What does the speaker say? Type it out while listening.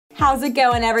How's it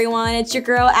going, everyone? It's your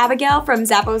girl Abigail from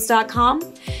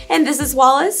Zappos.com, and this is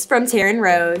Wallis from Taryn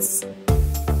Rose.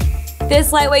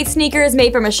 This lightweight sneaker is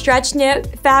made from a stretch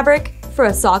knit fabric for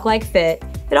a sock-like fit.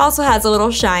 It also has a little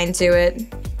shine to it.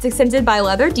 It's accented by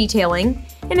leather detailing,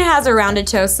 and it has a rounded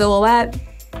toe silhouette.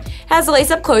 It has a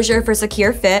lace-up closure for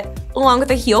secure fit, along with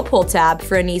a heel pull tab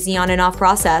for an easy on and off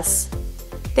process.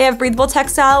 They have breathable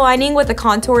textile lining with a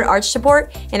contoured arch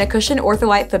support and a cushioned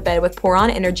OrthoLite footbed with PORON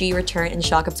energy return and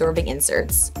shock absorbing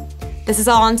inserts. This is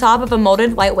all on top of a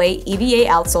molded lightweight EVA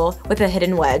outsole with a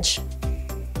hidden wedge.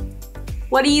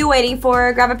 What are you waiting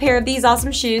for? Grab a pair of these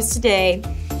awesome shoes today.